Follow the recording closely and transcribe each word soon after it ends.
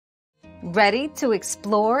Ready to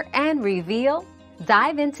explore and reveal?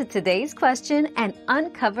 Dive into today's question and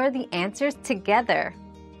uncover the answers together.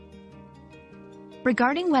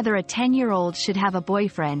 Regarding whether a 10-year-old should have a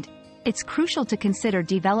boyfriend, it's crucial to consider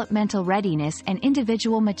developmental readiness and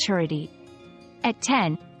individual maturity. At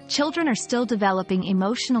 10, children are still developing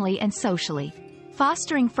emotionally and socially.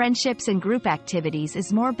 Fostering friendships and group activities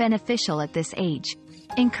is more beneficial at this age.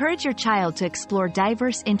 Encourage your child to explore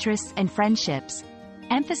diverse interests and friendships,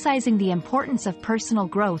 emphasizing the importance of personal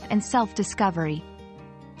growth and self-discovery.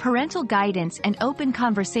 Parental guidance and open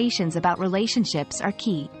conversations about relationships are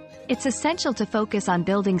key. It's essential to focus on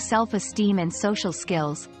building self-esteem and social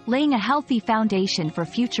skills, laying a healthy foundation for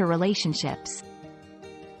future relationships.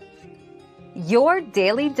 Your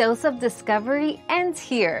daily dose of discovery ends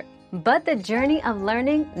here, but the journey of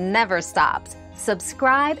learning never stops.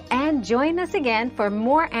 Subscribe and join us again for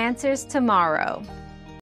more answers tomorrow.